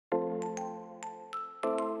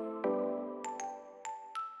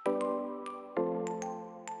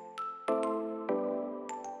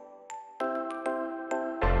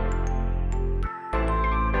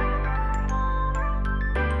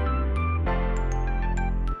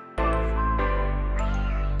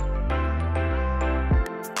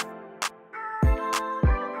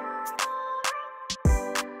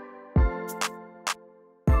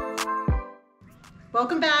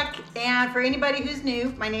Welcome back, and for anybody who's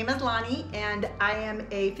new, my name is Lonnie and I am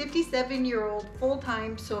a 57-year-old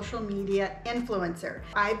full-time social media influencer.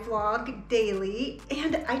 I vlog daily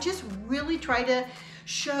and I just really try to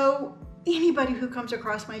show anybody who comes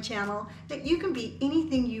across my channel that you can be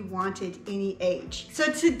anything you want at any age.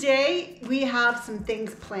 So today we have some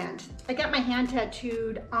things planned. I got my hand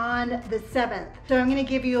tattooed on the 7th. So I'm gonna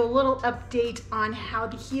give you a little update on how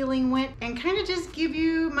the healing went and kind of just give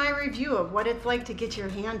you my review of what it's like to get your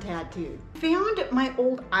hand tattooed. Found my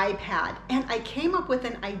old iPad and I came up with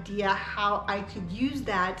an idea how I could use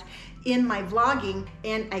that in my vlogging,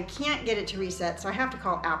 and I can't get it to reset, so I have to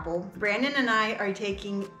call Apple. Brandon and I are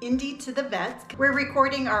taking Indy to the vets. We're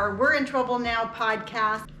recording our We're in Trouble Now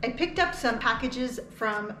podcast. I picked up some packages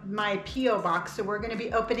from my P.O. box, so we're gonna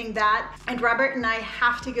be opening that. And Robert and I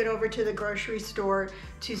have to get over to the grocery store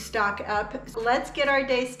to stock up. So let's get our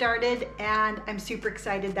day started, and I'm super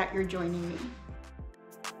excited that you're joining me.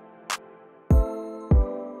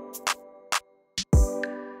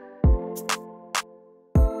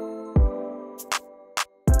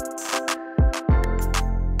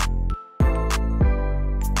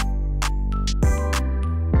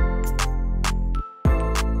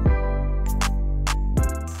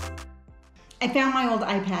 I found my old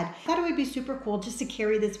iPad. Thought it would be super cool just to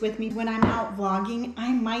carry this with me when I'm out vlogging.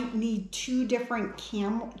 I might need two different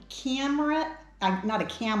camera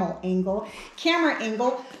angle.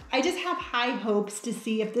 I just have high hopes to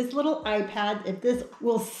see if this little iPad, if this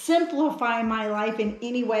will simplify my life in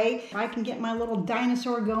any way. If I can get my little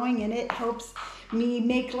dinosaur going and it helps me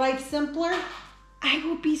make life simpler, I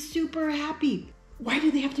will be super happy. Why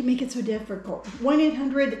do they have to make it so difficult?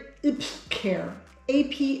 1-800-CARE,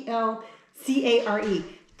 APLCARE.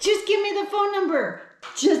 Just give me the phone number.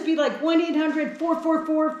 Just be like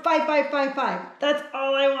 1-800-444-5555. That's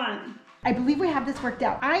all I want. I believe we have this worked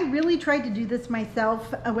out. I really tried to do this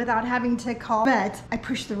myself without having to call, but I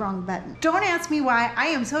pushed the wrong button. Don't ask me why. I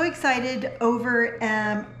am so excited over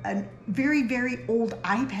a very, very old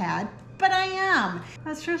iPad, but I am.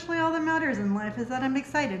 That's truthfully all that matters in life, is that I'm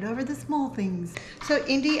excited over the small things. So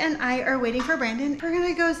Indy and I are waiting for Brandon. We're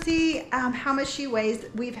gonna go see how much she weighs.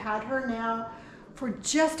 We've had her now for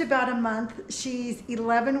just about a month. She's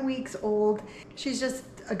 11 weeks old. She's just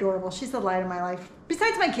adorable. She's the light of my life.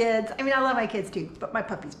 Besides my kids. I mean, I love my kids too, but my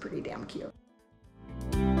puppy's pretty damn cute.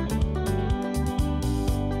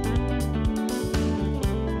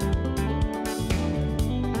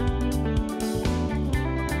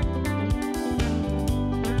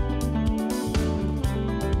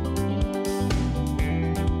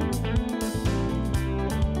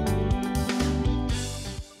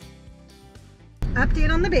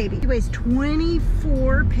 Update on the baby. He weighs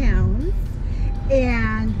 24 pounds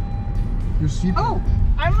and your seatbelt. Oh,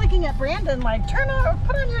 I'm looking at Brandon like,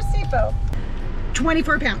 put on your seatbelt.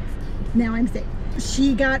 24 pounds. Now I'm safe.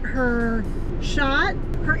 She got her shot.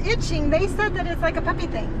 Her itching, they said that it's like a puppy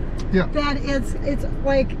thing. Yeah. That it's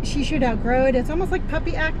like she should outgrow it. It's almost like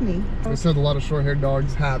puppy acne. They said a lot of short-haired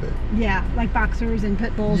dogs have it. Yeah, like boxers and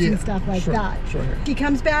pit bulls and stuff like that. Short hair. She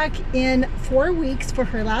comes back in 4 weeks for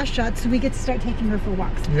her last shot, so we get to start taking her for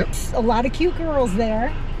walks. Yep. A lot of cute girls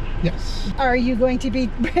there. Yes. Are you going to be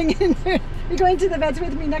bringing her, you going to the vets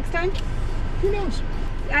with me next time? Who knows?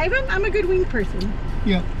 I'm a good wing person.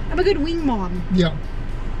 Yeah. I'm a good wing mom. Yeah.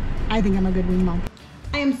 I think I'm a good wing mom.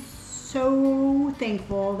 I am so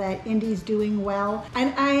thankful that Indy's doing well,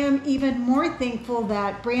 and I am even more thankful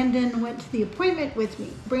that Brandon went to the appointment with me.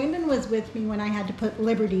 Brandon was with me when I had to put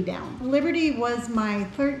Liberty down. Liberty was my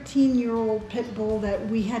 13-year-old pit bull that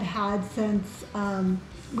we had since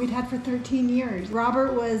we'd had for 13 years.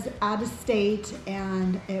 Robert was out of state,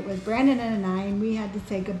 and it was Brandon and I, and we had to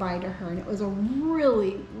say goodbye to her, and it was a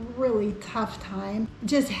really, really tough time.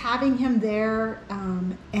 Just having him there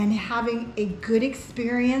and having a good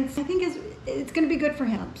experience, I think it's gonna be good for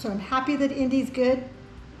him. So I'm happy that Indy's good,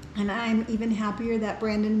 and I'm even happier that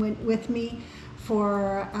Brandon went with me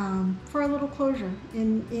for a little closure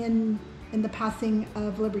in the passing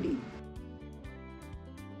of Liberty.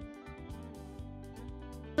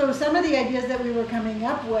 So some of the ideas that we were coming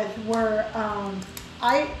up with were, I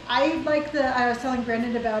was telling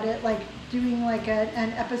Brandon about it, like doing like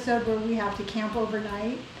an episode where we have to camp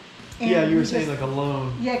overnight. And yeah, you were saying like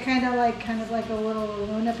alone. Yeah, kind of like a little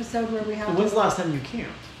alone episode where we have. And when's the last time you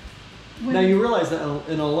camped? Now you realize that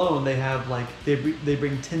in alone they have like they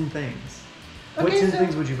bring 10 things. Okay, what 10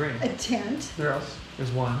 things would you bring? A tent. Where else?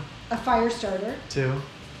 There's 1. A fire starter. 2.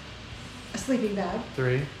 A sleeping bag.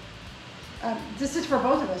 3. This is for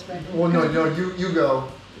both of us, Brandon. Well, no, you go.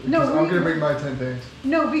 No, I'm gonna bring my 10 things.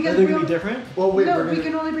 No, because are they gonna be different? Well, wait. No, we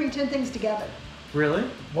can only bring 10 things together. Really?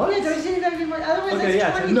 What? Yeah, don't you think that'd be more? Otherwise, Okay,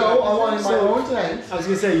 that's yeah, 20. No, I wanted my own tent. I was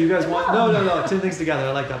gonna say, you guys want... No. 10 things together.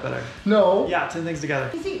 I like that better. No. Yeah, 10 things together.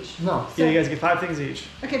 Things each. No. Yeah, you guys get 5 things each.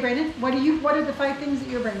 Okay, Brandon, what are the 5 things that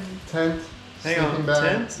you're bringing? Tent. Hang sleeping on,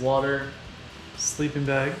 bag. tent. Water. Sleeping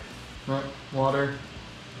bag. Right. Water.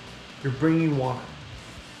 You're bringing water.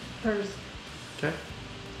 There's. Okay.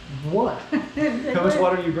 What? How much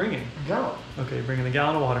water are you bringing? A gallon. Okay, you're bringing a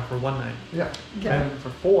gallon of water for one night. Yeah. Okay. And for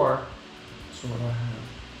 4, so what do I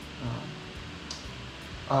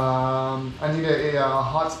have? I need a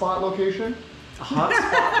hotspot location. A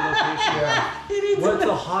hotspot location. Yeah. He needs What's a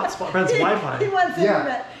hotspot? That's He Wi-Fi. wants Yeah.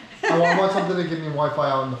 internet. I want something to give me Wi-Fi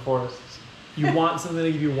out in the forests. You want something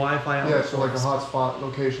to give you Wi-Fi out Yeah, the so like a forest. hotspot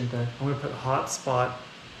location thing. I'm gonna put hotspot.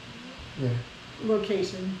 Yeah.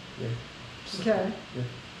 Location. Yeah. Okay. Yeah.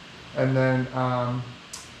 And then, oh,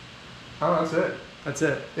 that's it. That's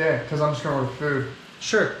it. Yeah, because I'm just going with food.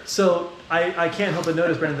 Sure. So I can't help but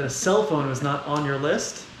notice, Brandon, that a cell phone was not on your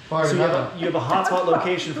list. Oh, So you have you have a hotspot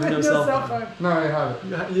location for With no cell phone. No, I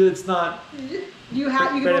have it. It's not. You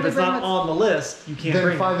have. You can But if only it's bring not on the list, you can't Then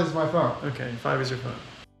bring 5 it. is my phone. Okay, 5 is your phone.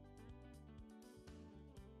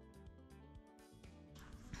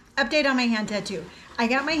 Update on my hand tattoo. I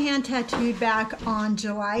got my hand tattooed back on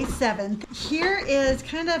July 7th. Here is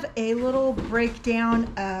kind of a little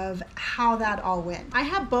breakdown of how that all went. I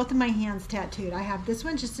have both of my hands tattooed. I have this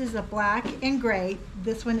one just as a black and gray.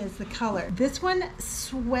 This one is the color. This one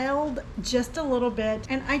swelled just a little bit,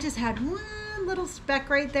 and I just had one little speck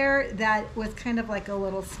right there that was kind of like a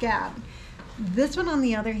little scab. This one, on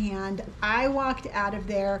the other hand, I walked out of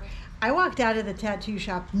the tattoo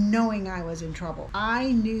shop knowing I was in trouble.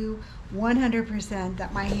 I knew 100%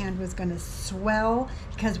 that my hand was going to swell,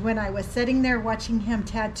 because when I was sitting there watching him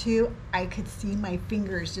tattoo, I could see my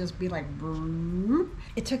fingers just be like, broop.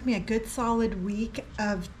 It took me a good solid week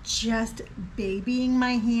of just babying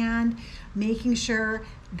my hand, making sure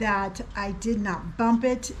that I did not bump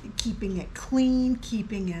it, keeping it clean,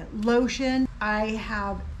 keeping it lotion. I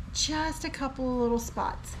have just a couple of little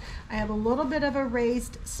spots. I have a little bit of a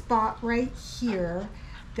raised spot right here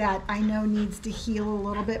that I know needs to heal a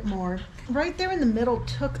little bit more. Right there in the middle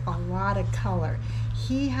took a lot of color.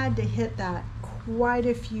 He had to hit that quite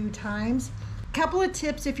a few times. Couple of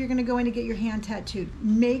tips if you're gonna go in to get your hand tattooed.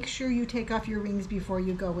 Make sure you take off your rings before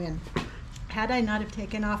you go in. Had I not have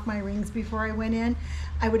taken off my rings before I went in,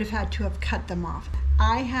 I would have had to have cut them off.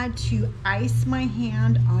 I had to ice my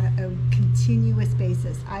hand on a continuous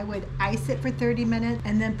basis. I would ice it for 30 minutes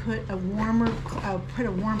and then put a warm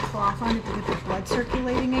cloth on it to get the blood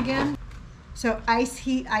circulating again. So ice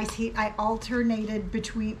heat. I alternated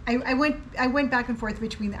between. I went back and forth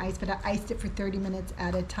between the ice, but I iced it for 30 minutes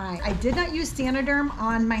at a time. I did not use Stanoderm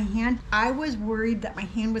on my hand. I was worried that my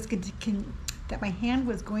hand was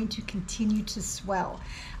going to continue to swell.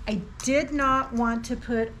 I did not want to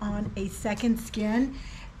put on a second skin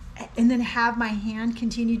and then have my hand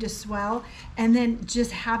continue to swell and then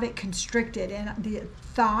just have it constricted. And the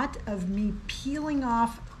thought of me peeling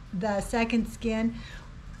off the second skin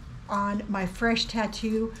on my fresh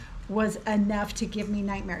tattoo was enough to give me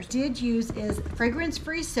nightmares. Did use is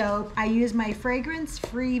fragrance-free soap. I use my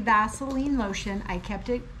fragrance-free Vaseline lotion. I kept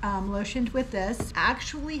it lotioned with this.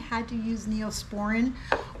 Actually had to use Neosporin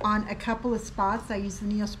on a couple of spots. I used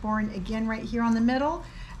the Neosporin again right here on the middle,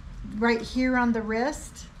 right here on the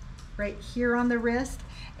wrist, right here on the wrist,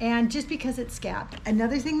 and just because it scabbed.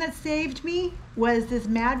 Another thing that saved me was this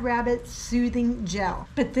Mad Rabbit soothing gel.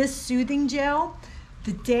 But this soothing gel,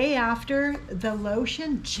 the day after, the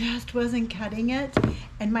lotion just wasn't cutting it,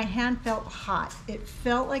 and my hand felt hot. It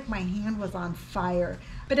felt like my hand was on fire.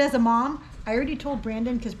 But as a mom, I already told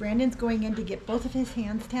Brandon, because Brandon's going in to get both of his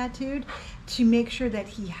hands tattooed, to make sure that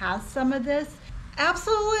he has some of this.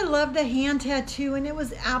 Absolutely love the hand tattoo, and it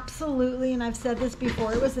was absolutely, and I've said this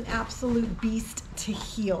before, it was an absolute beast to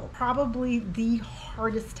heal. Probably the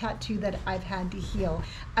hardest tattoo that I've had to heal.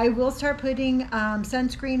 I will start putting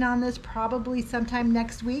sunscreen on this probably sometime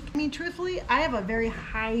next week. I mean, truthfully, I have a very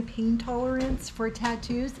high pain tolerance for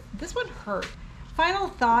tattoos. This one hurt. Final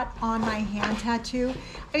thought on my hand tattoo.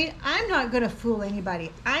 I mean, I'm not gonna fool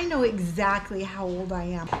anybody. I know exactly how old I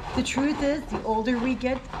am. The truth is, the older we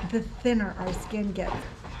get, the thinner our skin gets.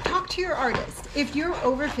 Talk to your artist. If you're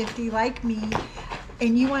over 50 like me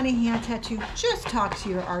and you want a hand tattoo, just talk to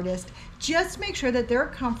your artist. Just make sure that they're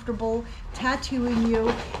comfortable tattooing you,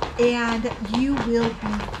 and you will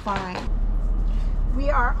be fine. We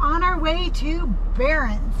are on our way to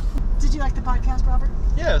Barron's. Did you like the podcast, Robert?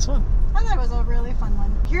 Yeah, it's fun. I thought it was was a really fun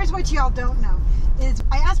one. Here's what y'all don't know is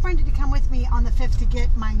I asked Brandon to come with me on the 5th to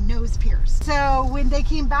get my nose pierced. So when they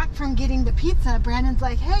came back from getting the pizza, Brandon's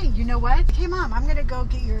like, hey, you know what? Hey mom, I'm gonna go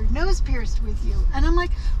get your nose pierced with you. And I'm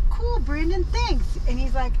like, cool, Brandon, thanks. And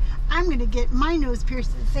he's like, I'm gonna get my nose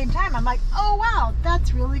pierced at the same time. I'm like, oh wow,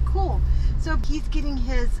 that's really cool. So he's getting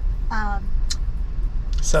his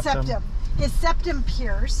septum. His septum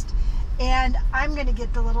pierced, and I'm gonna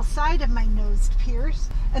get the little side of my nose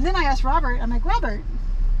pierced. And then I asked Robert, I'm like, Robert,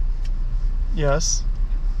 Yes.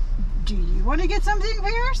 do you want to get something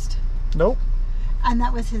pierced? Nope. And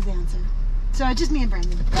that was his answer. So it's just me and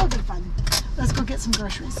Brandon. It'll be fun. Let's go get some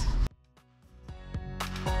groceries.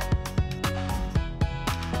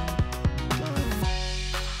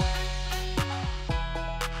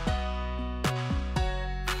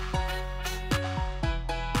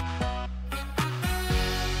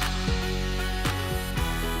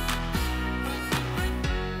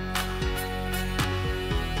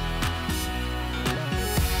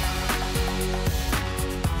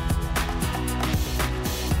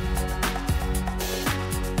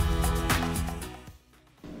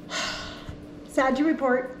 Sad to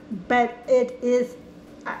report, but it is,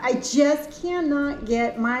 I just cannot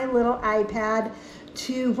get my little iPad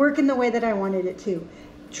to work in the way that I wanted it to.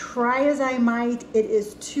 Try as I might, it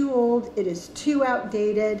is too old, it is too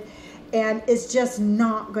outdated, and it's just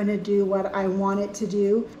not going to do what I want it to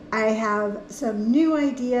do. I have some new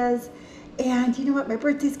ideas, and you know what, my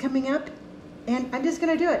birthday's coming up, and I'm just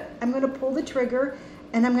going to do it. I'm going to pull the trigger,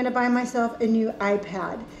 and I'm going to buy myself a new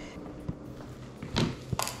iPad.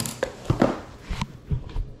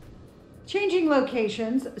 Changing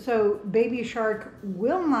locations, so Baby Shark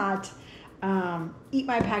will not eat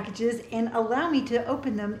my packages and allow me to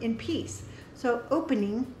open them in peace. So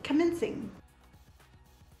opening commencing.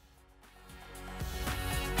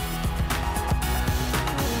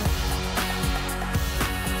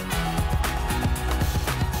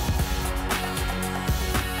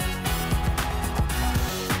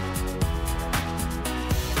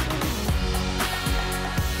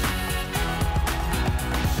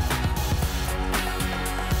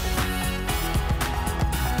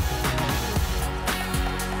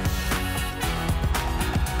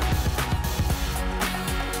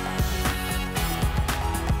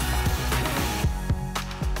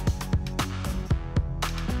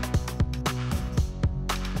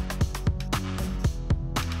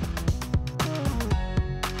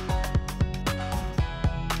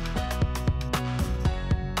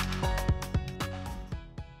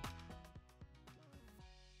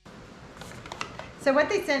 So what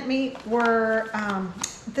they sent me were,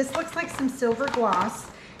 this looks like some silver gloss,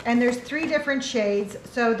 and there's 3 different shades.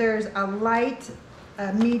 So there's a light,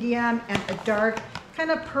 a medium, and a dark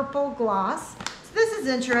kind of purple gloss. So this is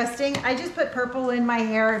interesting. I just put purple in my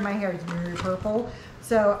hair, and my hair is very purple.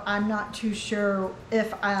 So I'm not too sure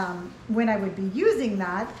if when I would be using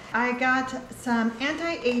that. I got some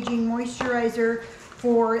anti-aging moisturizer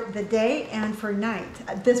for the day and for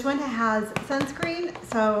night. This one has sunscreen,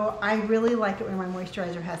 so I really like it when my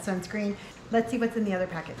moisturizer has sunscreen. Let's see what's in the other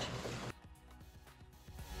package.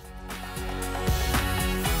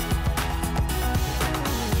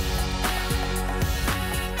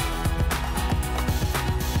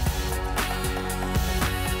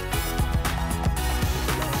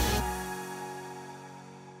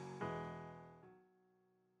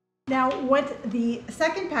 Now, what the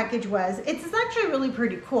second package was, it's actually really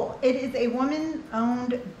pretty cool. It is a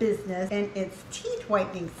woman-owned business, and it's teeth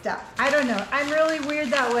whitening stuff. I don't know, I'm really weird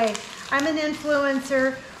that way. I'm an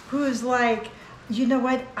influencer who's like, you know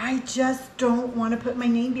what, I just don't want to put my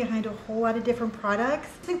name behind a whole lot of different products.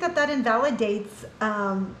 I think that that invalidates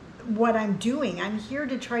what I'm doing. I'm here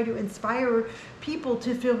to try to inspire people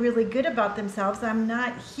to feel really good about themselves. I'm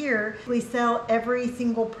not here to sell every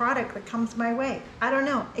single product that comes my way. I don't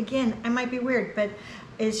know. Again, I might be weird, but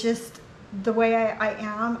it's just the way I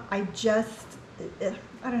am. I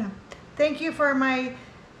don't know. Thank you for my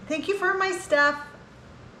stuff.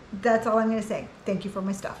 That's all I'm going to say. Thank you for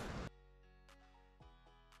my stuff.